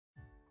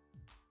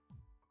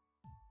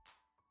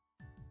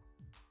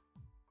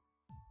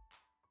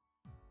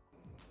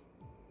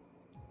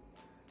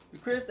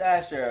Chris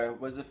Asher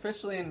was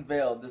officially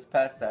unveiled this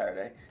past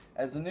Saturday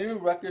as the new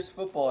Rutgers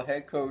football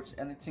head coach,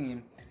 and the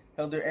team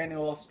held their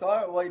annual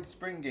Scarlet-White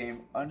Spring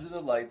Game under the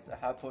lights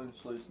at High Point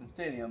Solution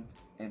Stadium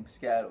in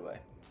Piscataway.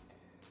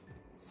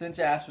 Since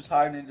Ash was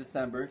hired in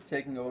December,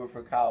 taking over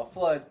for Kyle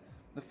Flood,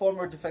 the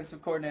former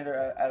defensive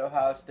coordinator at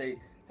Ohio State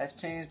has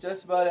changed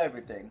just about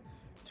everything,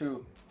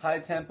 to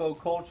high-tempo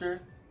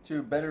culture,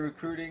 to better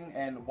recruiting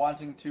and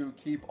wanting to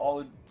keep all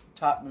the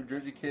top New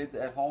Jersey kids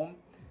at home,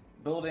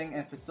 building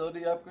and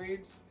facility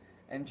upgrades,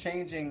 and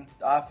changing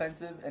the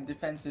offensive and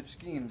defensive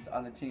schemes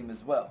on the team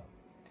as well.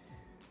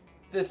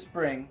 This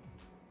spring,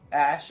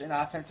 Ash and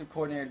offensive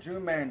coordinator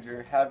Drew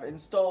Maringer have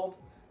installed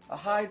a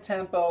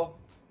high-tempo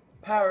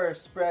power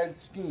spread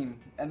scheme,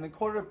 and the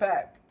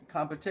quarterback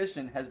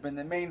competition has been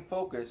the main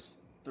focus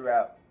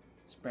throughout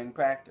spring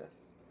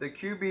practice. The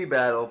QB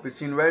battle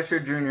between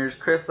redshirt juniors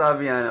Chris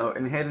Laviano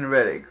and Hayden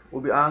Rettig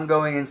will be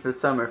ongoing into the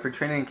summer for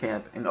training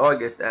camp in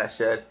August, Ash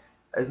said,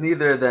 as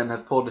neither of them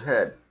have pulled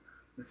ahead.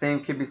 The same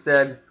can be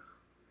said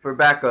for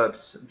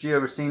backups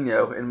Gio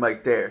Rossino and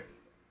Mike Dare.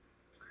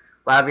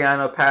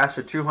 Laviano passed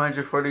for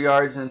 240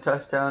 yards and a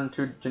touchdown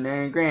to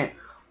Janarian Grant,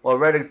 while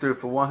Rettig threw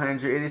for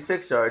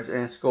 186 yards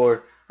and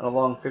scored on a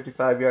long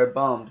 55-yard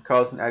bomb to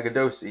Carlton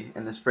Agadosi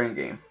in the spring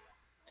game.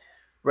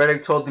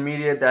 Rettig told the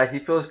media that he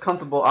feels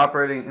comfortable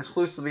operating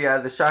exclusively out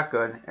of the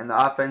shotgun, and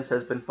the offense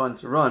has been fun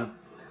to run.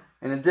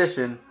 In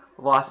addition,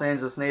 the Los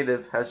Angeles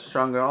native has a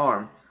stronger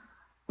arm.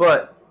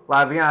 But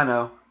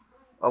Laviano,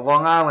 a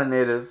Long Island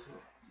native,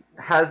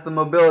 has the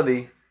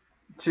mobility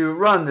to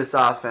run this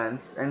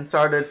offense and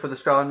started for the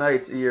Scarlet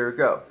Knights a year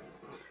ago.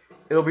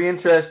 It'll be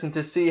interesting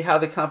to see how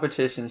the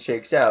competition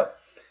shakes out.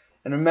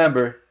 And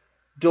remember,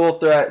 dual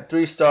threat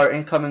 3-star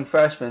incoming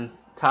freshman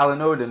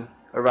Talon Odin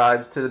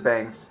arrives to the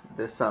Banks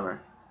this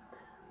summer.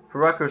 For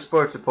Rutgers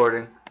Sports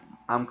Reporting,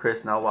 I'm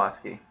Chris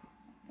Nalwatsky.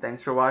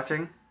 Thanks for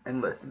watching and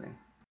listening.